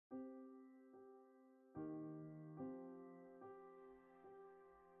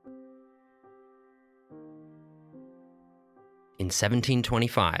In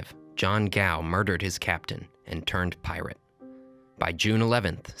 1725, John Gow murdered his captain and turned pirate. By June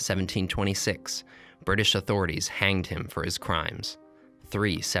 11th, 1726, British authorities hanged him for his crimes,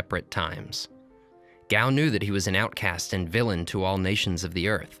 3 separate times. Gow knew that he was an outcast and villain to all nations of the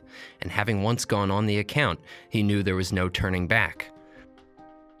earth, and having once gone on the account, he knew there was no turning back.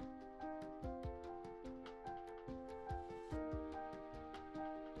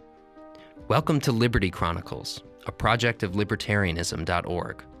 Welcome to Liberty Chronicles, a project of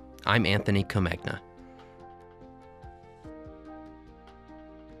Libertarianism.org. I'm Anthony Comegna.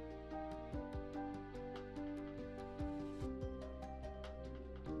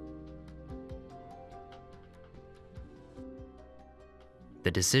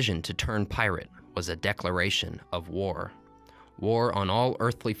 The decision to turn pirate was a declaration of war. War on all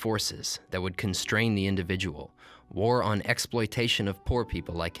earthly forces that would constrain the individual. War on exploitation of poor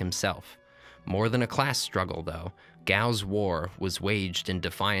people like himself. More than a class struggle, though, Gow's war was waged in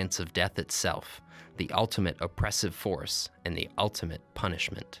defiance of death itself, the ultimate oppressive force and the ultimate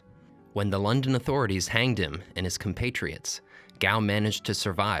punishment. When the London authorities hanged him and his compatriots, Gow managed to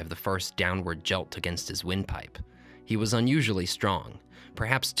survive the first downward jolt against his windpipe. He was unusually strong,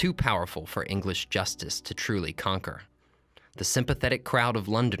 perhaps too powerful for English justice to truly conquer. The sympathetic crowd of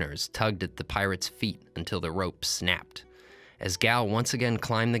Londoners tugged at the pirate's feet until the rope snapped. As Gow once again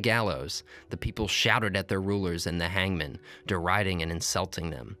climbed the gallows, the people shouted at their rulers and the hangmen, deriding and insulting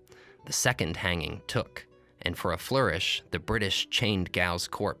them. The second hanging took, and for a flourish, the British chained Gow's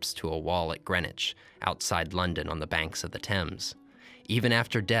corpse to a wall at Greenwich, outside London on the banks of the Thames. Even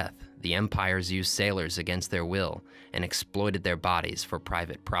after death, the empires used sailors against their will and exploited their bodies for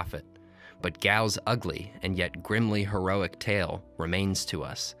private profit. But Gow's ugly and yet grimly heroic tale remains to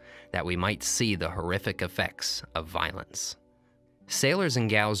us, that we might see the horrific effects of violence. Sailors in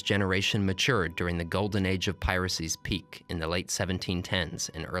Gow's generation matured during the Golden Age of Piracy's peak in the late 1710s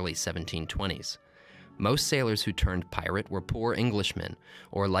and early 1720s. Most sailors who turned pirate were poor Englishmen,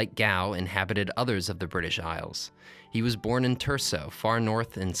 or like Gow, inhabited others of the British Isles. He was born in Thurso, far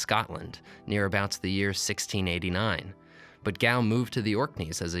north in Scotland, near about the year 1689. But Gow moved to the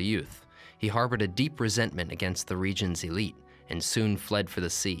Orkneys as a youth. He harbored a deep resentment against the region's elite and soon fled for the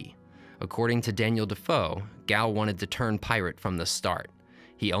sea. According to Daniel Defoe, Gow wanted to turn pirate from the start.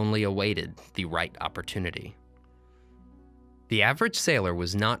 He only awaited the right opportunity. The average sailor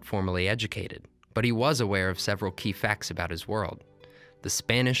was not formally educated, but he was aware of several key facts about his world. The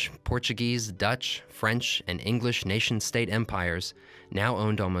Spanish, Portuguese, Dutch, French, and English nation-state empires now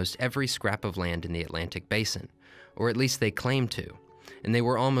owned almost every scrap of land in the Atlantic basin, or at least they claimed to, and they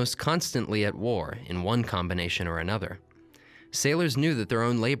were almost constantly at war in one combination or another. Sailors knew that their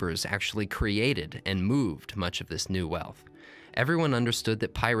own labors actually created and moved much of this new wealth. Everyone understood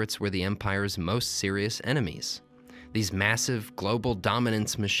that pirates were the empire's most serious enemies. These massive global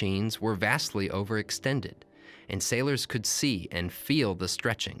dominance machines were vastly overextended, and sailors could see and feel the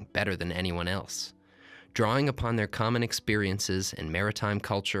stretching better than anyone else. Drawing upon their common experiences and maritime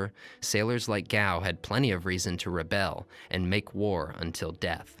culture, sailors like Gow had plenty of reason to rebel and make war until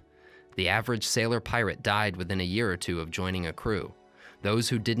death. The average sailor pirate died within a year or two of joining a crew. Those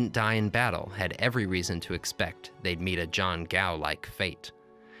who didn't die in battle had every reason to expect they'd meet a John Gow-like fate.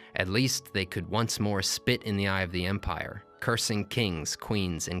 At least they could once more spit in the eye of the empire, cursing kings,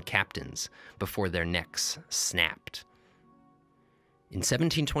 queens, and captains before their necks snapped. In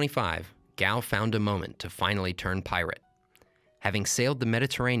 1725, Gow found a moment to finally turn pirate. Having sailed the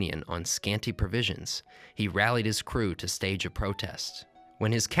Mediterranean on scanty provisions, he rallied his crew to stage a protest.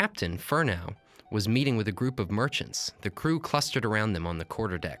 When his captain, Furneaux, was meeting with a group of merchants, the crew clustered around them on the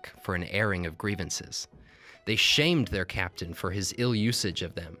quarterdeck for an airing of grievances. They shamed their captain for his ill usage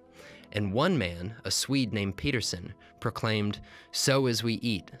of them, and one man, a Swede named Peterson, proclaimed, "So as we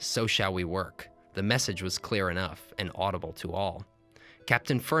eat, so shall we work." The message was clear enough and audible to all.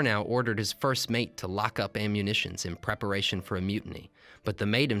 Captain Furneaux ordered his first mate to lock up ammunitions in preparation for a mutiny, but the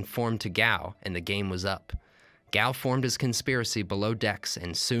mate informed to Gow, and the game was up. Gow formed his conspiracy below decks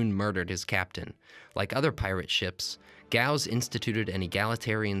and soon murdered his captain. Like other pirate ships, Gow's instituted an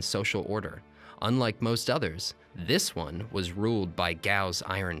egalitarian social order. Unlike most others, this one was ruled by Gow's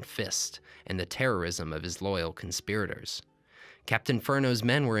iron fist and the terrorism of his loyal conspirators. Captain Furneaux's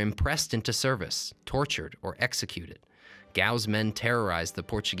men were impressed into service, tortured, or executed. Gow's men terrorized the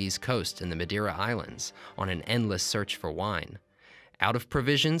Portuguese coast and the Madeira Islands on an endless search for wine. Out of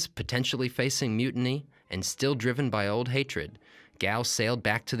provisions, potentially facing mutiny, and still driven by old hatred, Gow sailed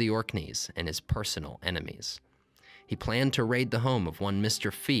back to the Orkneys and his personal enemies. He planned to raid the home of one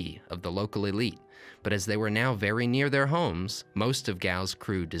Mr. Fee of the local elite, but as they were now very near their homes, most of Gow's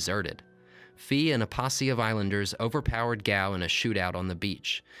crew deserted. Fee and a posse of islanders overpowered Gow in a shootout on the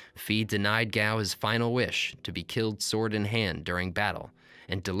beach. Fee denied Gow his final wish to be killed sword in hand during battle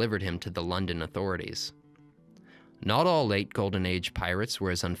and delivered him to the London authorities. Not all late Golden Age pirates were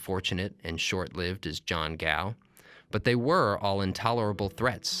as unfortunate and short-lived as John Gow, but they were all intolerable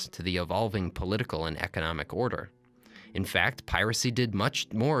threats to the evolving political and economic order. In fact, piracy did much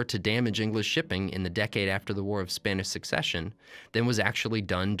more to damage English shipping in the decade after the War of Spanish Succession than was actually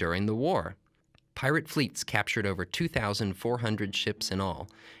done during the war. Pirate fleets captured over 2,400 ships in all,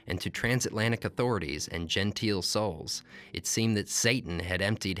 and to transatlantic authorities and genteel souls, it seemed that Satan had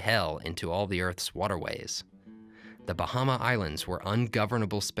emptied hell into all the earth's waterways. The Bahama Islands were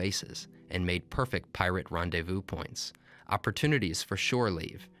ungovernable spaces and made perfect pirate rendezvous points, opportunities for shore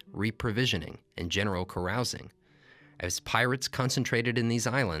leave, reprovisioning, and general carousing. As pirates concentrated in these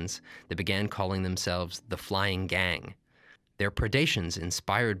islands, they began calling themselves the Flying Gang. Their predations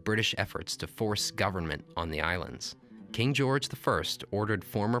inspired British efforts to force government on the islands. King George I ordered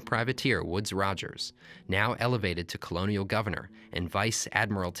former privateer Woodes Rogers, now elevated to colonial governor and vice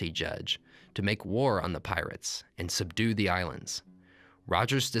admiralty judge, to make war on the pirates and subdue the islands.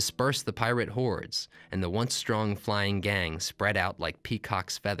 Rogers dispersed the pirate hordes, and the once strong Flying Gang spread out like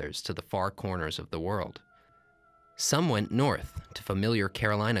peacock's feathers to the far corners of the world. Some went north to familiar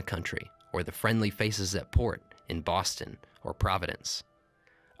Carolina country or the friendly faces at port in Boston or Providence.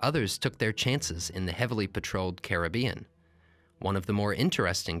 Others took their chances in the heavily patrolled Caribbean. One of the more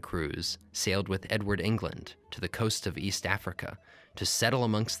interesting crews sailed with Edward England to the coast of East Africa to settle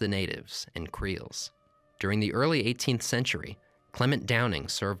amongst the natives and Creoles. During the early 18th century, Clement Downing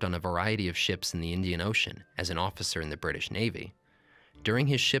served on a variety of ships in the Indian Ocean as an officer in the British Navy. During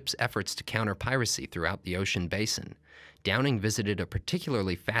his ship's efforts to counter piracy throughout the ocean basin, Downing visited a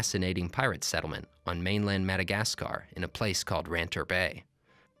particularly fascinating pirate settlement on mainland Madagascar in a place called Ranter Bay.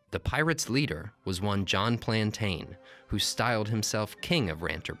 The pirates' leader was one John Plantain, who styled himself King of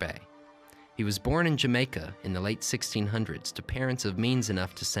Ranter Bay. He was born in Jamaica in the late 1600s to parents of means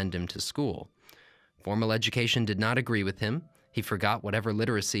enough to send him to school. Formal education did not agree with him. He forgot whatever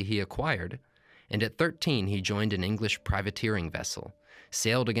literacy he acquired, and at 13 he joined an English privateering vessel,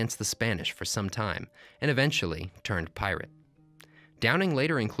 sailed against the Spanish for some time, and eventually turned pirate. Downing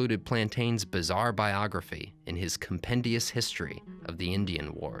later included Plantain's bizarre biography in his compendious history of the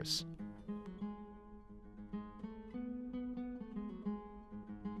Indian Wars.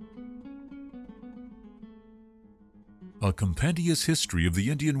 A Compendious History of the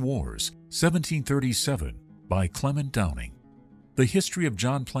Indian Wars, 1737, by Clement Downing. The history of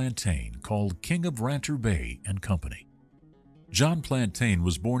John Plantain, called King of Ranter Bay and Company. John Plantain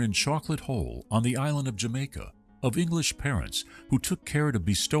was born in Chocolate Hole on the island of Jamaica, of English parents who took care to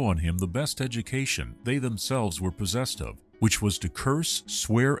bestow on him the best education they themselves were possessed of, which was to curse,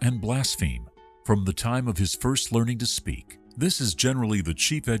 swear, and blaspheme from the time of his first learning to speak. This is generally the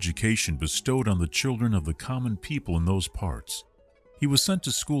chief education bestowed on the children of the common people in those parts. He was sent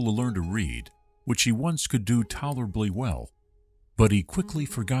to school to learn to read, which he once could do tolerably well, but he quickly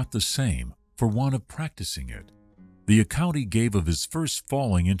forgot the same for want of practicing it. The account he gave of his first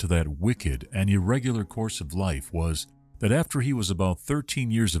falling into that wicked and irregular course of life was that after he was about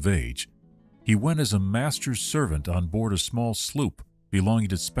 13 years of age, he went as a master's servant on board a small sloop belonging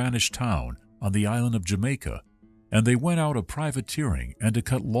to Spanish Town on the island of Jamaica, and they went out a privateering and to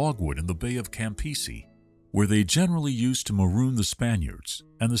cut logwood in the Bay of Campeachy, where they generally used to maroon the Spaniards,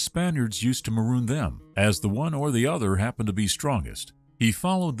 and the Spaniards used to maroon them, as the one or the other happened to be strongest. He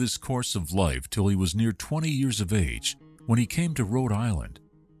followed this course of life till he was near 20 years of age, when he came to Rhode Island.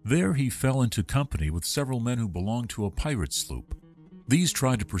 There he fell into company with several men who belonged to a pirate sloop. These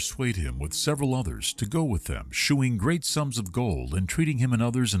tried to persuade him with several others to go with them, shewing great sums of gold and treating him and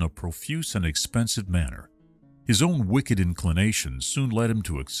others in a profuse and expensive manner. His own wicked inclinations soon led him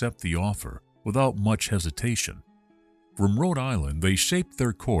to accept the offer without much hesitation. From Rhode Island they shaped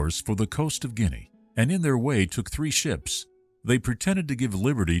their course for the coast of Guinea, and in their way took 3 ships. They pretended to give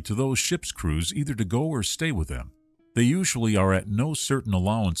liberty to those ships' crews either to go or stay with them. They usually are at no certain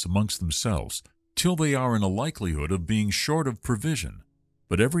allowance amongst themselves, till they are in a likelihood of being short of provision,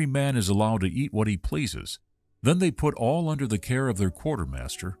 but every man is allowed to eat what he pleases. Then they put all under the care of their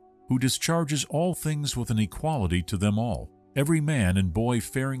quartermaster, who discharges all things with an equality to them all, every man and boy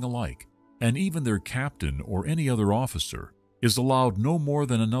faring alike, and even their captain or any other officer is allowed no more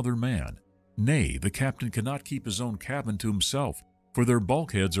than another man. Nay, the captain cannot keep his own cabin to himself, for their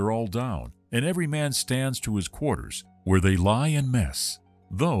bulkheads are all down, and every man stands to his quarters, where they lie and mess,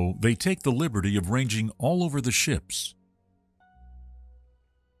 though they take the liberty of ranging all over the ships.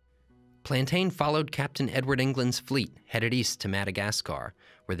 Plantain followed Captain Edward England's fleet headed east to Madagascar,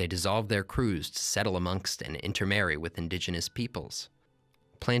 where they dissolved their crews to settle amongst and intermarry with indigenous peoples.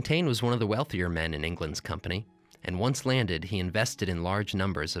 Plantain was one of the wealthier men in England's company, and once landed, he invested in large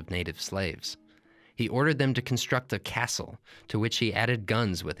numbers of native slaves. He ordered them to construct a castle, to which he added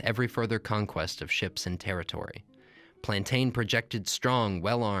guns with every further conquest of ships and territory. Plantain projected strong,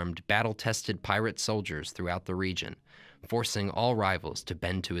 well-armed, battle-tested pirate soldiers throughout the region, forcing all rivals to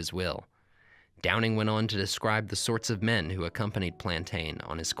bend to his will. Downing went on to describe the sorts of men who accompanied Plantain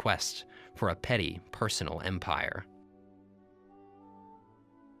on his quest for a petty, personal empire.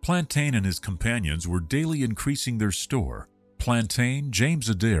 Plantain and his companions were daily increasing their store. Plantain, James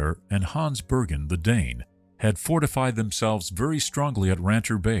Adair, and Hans Bergen the Dane had fortified themselves very strongly at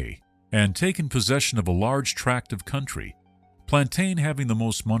Ranter Bay and taken possession of a large tract of country. Plantain, having the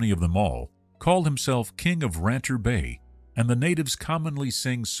most money of them all, called himself King of Ranter Bay, and the natives commonly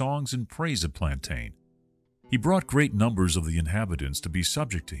sing songs in praise of Plantain. He brought great numbers of the inhabitants to be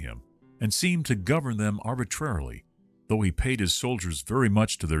subject to him, and seemed to govern them arbitrarily, though he paid his soldiers very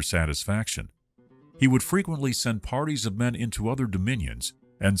much to their satisfaction. He would frequently send parties of men into other dominions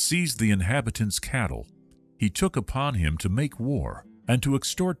and seize the inhabitants' cattle. He took upon him to make war and to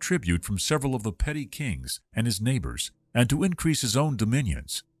extort tribute from several of the petty kings and his neighbors, and to increase his own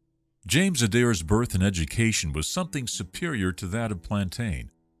dominions. James Adair's birth and education was something superior to that of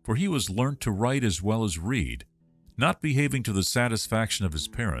Plantain, for he was learnt to write as well as read. Not behaving to the satisfaction of his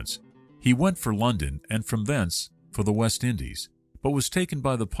parents, he went for London and from thence for the West Indies, but was taken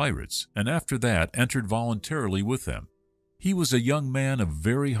by the pirates, and after that entered voluntarily with them. He was a young man of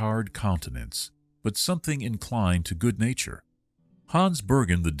very hard countenance, but something inclined to good nature. Hans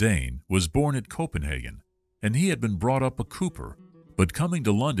Bergen the Dane was born at Copenhagen, and he had been brought up a cooper, but coming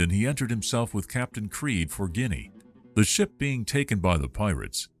to London he entered himself with Captain Creed for Guinea. The ship being taken by the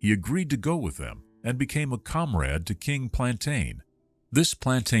pirates, he agreed to go with them, and became a comrade to King Plantain. This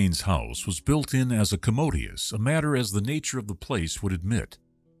Plantain's house was built in as a commodious, a matter as the nature of the place would admit,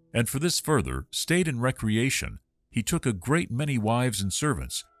 and for this further state and recreation he took a great many wives and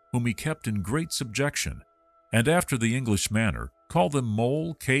servants, whom he kept in great subjection, and after the English manner called them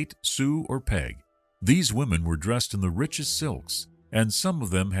Mole, Kate, Sue, or Peg. These women were dressed in the richest silks, and some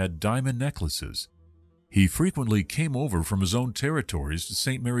of them had diamond necklaces. He frequently came over from his own territories to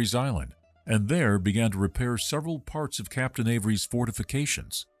St. Mary's Island, and there began to repair several parts of Captain Avery's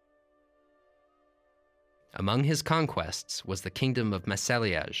fortifications. Among his conquests was the kingdom of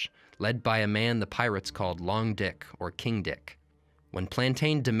Massaliage, led by a man the pirates called Long Dick or King Dick. When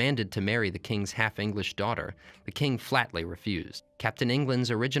Plantain demanded to marry the king's half-English daughter, the king flatly refused. Captain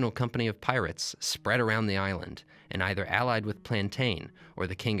England's original company of pirates spread around the island and either allied with Plantain or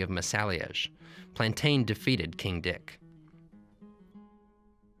the king of Massaliage. Plantain defeated King Dick.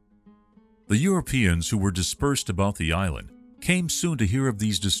 The Europeans who were dispersed about the island came soon to hear of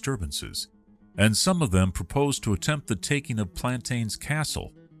these disturbances, and some of them proposed to attempt the taking of Plantain's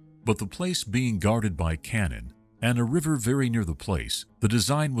castle, but the place being guarded by cannon, and a river very near the place, the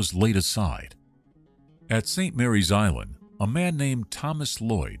design was laid aside. At St. Mary's Island, a man named Thomas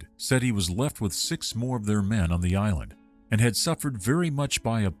Lloyd said he was left with 6 more of their men on the island, and had suffered very much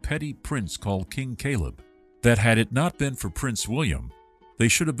by a petty prince called King Caleb, that had it not been for Prince William, they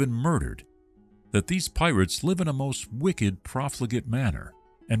should have been murdered, that these pirates live in a most wicked, profligate manner,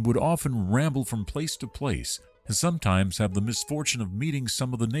 and would often ramble from place to place, and sometimes have the misfortune of meeting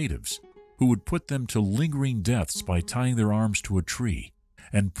some of the natives, who would put them to lingering deaths by tying their arms to a tree,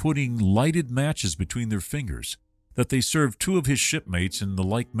 and putting lighted matches between their fingers, that they served 2 of his shipmates in the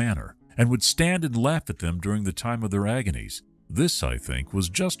like manner, and would stand and laugh at them during the time of their agonies. This, I think, was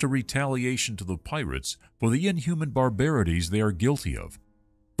just a retaliation to the pirates for the inhuman barbarities they are guilty of.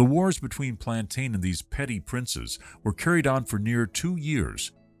 The wars between Plantain and these petty princes were carried on for near 2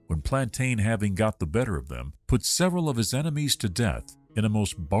 years, when Plantain, having got the better of them, put several of his enemies to death in a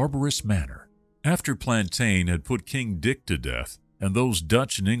most barbarous manner. After Plantain had put King Dick to death, and those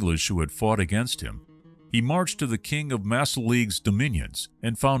Dutch and English who had fought against him, he marched to the king of Massalige's dominions,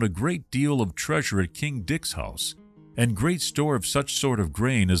 and found a great deal of treasure at King Dick's house, and great store of such sort of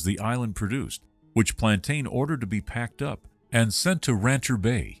grain as the island produced, which Plantain ordered to be packed up, and sent to Ranter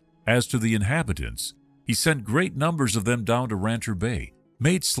Bay. As to the inhabitants, he sent great numbers of them down to Ranter Bay,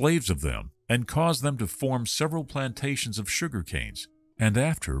 made slaves of them, and caused them to form several plantations of sugar canes, and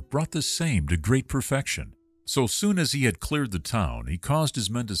after brought the same to great perfection. So soon as he had cleared the town, he caused his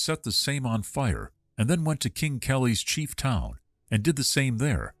men to set the same on fire, and then went to King Kelly's chief town, and did the same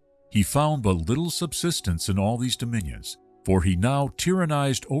there. He found but little subsistence in all these dominions, for he now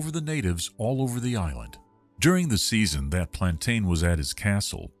tyrannized over the natives all over the island. During the season that Plantain was at his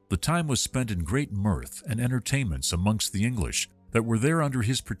castle, the time was spent in great mirth and entertainments amongst the English that were there under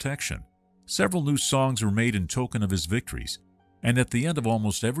his protection. Several new songs were made in token of his victories, and at the end of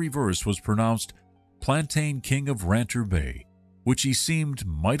almost every verse was pronounced, "Plantain, King of Ranter Bay," which he seemed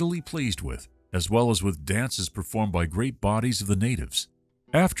mightily pleased with, as well as with dances performed by great bodies of the natives.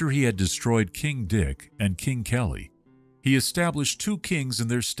 After he had destroyed King Dick and King Kelly, he established 2 kings in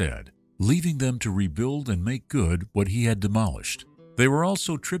their stead, leaving them to rebuild and make good what he had demolished. They were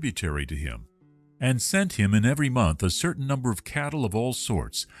also tributary to him, and sent him in every month a certain number of cattle of all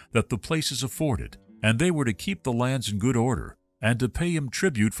sorts that the places afforded, and they were to keep the lands in good order, and to pay him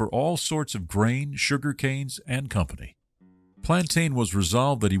tribute for all sorts of grain, sugar canes, and company. Plantain was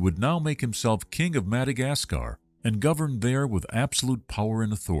resolved that he would now make himself king of Madagascar, and govern there with absolute power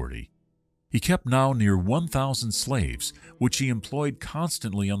and authority. He kept now near 1,000 slaves, which he employed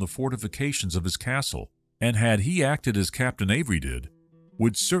constantly on the fortifications of his castle, and had he acted as Captain Avery did,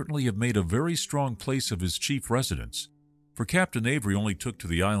 would certainly have made a very strong place of his chief residence, for Captain Avery only took to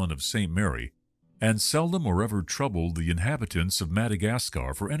the island of St. Mary, and seldom or ever troubled the inhabitants of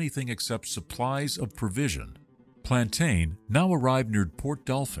Madagascar for anything except supplies of provision. Plantain now arrived near Port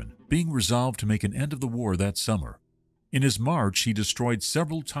Dolphin, being resolved to make an end of the war that summer. In his march he destroyed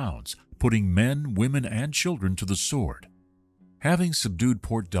several towns, putting men, women, and children to the sword. Having subdued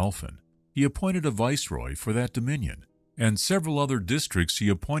Port Dolphin, he appointed a viceroy for that dominion, and several other districts he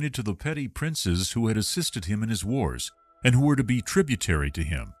appointed to the petty princes who had assisted him in his wars, and who were to be tributary to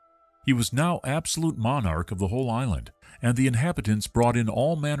him. He was now absolute monarch of the whole island, and the inhabitants brought in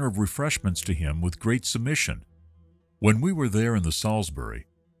all manner of refreshments to him with great submission. When we were there in the Salisbury,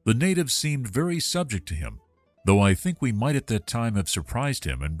 the natives seemed very subject to him, though I think we might at that time have surprised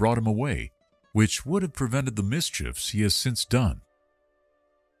him and brought him away, which would have prevented the mischiefs he has since done.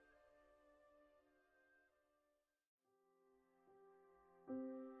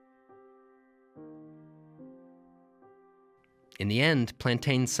 In the end,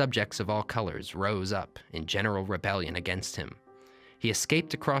 Plantain's subjects of all colors rose up in general rebellion against him. He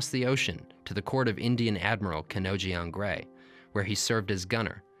escaped across the ocean to the court of Indian Admiral Kanojian Gray, where he served as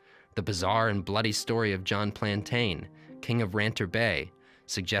gunner. The bizarre and bloody story of John Plantain, King of Ranter Bay,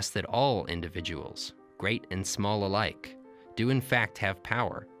 suggests that all individuals, great and small alike, do in fact have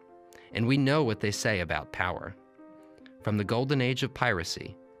power, and we know what they say about power. From the Golden Age of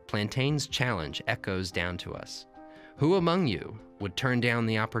Piracy, Plantain's challenge echoes down to us. Who among you would turn down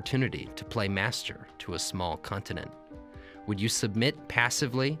the opportunity to play master to a small continent? Would you submit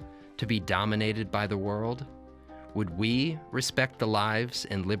passively to be dominated by the world? Would we respect the lives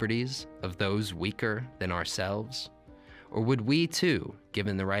and liberties of those weaker than ourselves? Or would we too,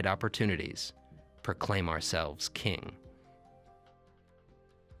 given the right opportunities, proclaim ourselves king?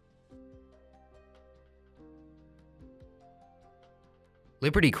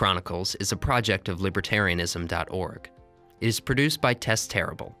 Liberty Chronicles is a project of Libertarianism.org. It is produced by Tess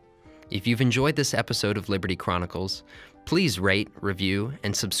Terrible. If you've enjoyed this episode of Liberty Chronicles, please rate, review,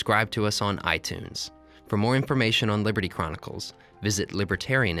 and subscribe to us on iTunes. For more information on Liberty Chronicles, visit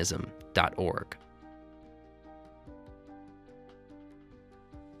Libertarianism.org.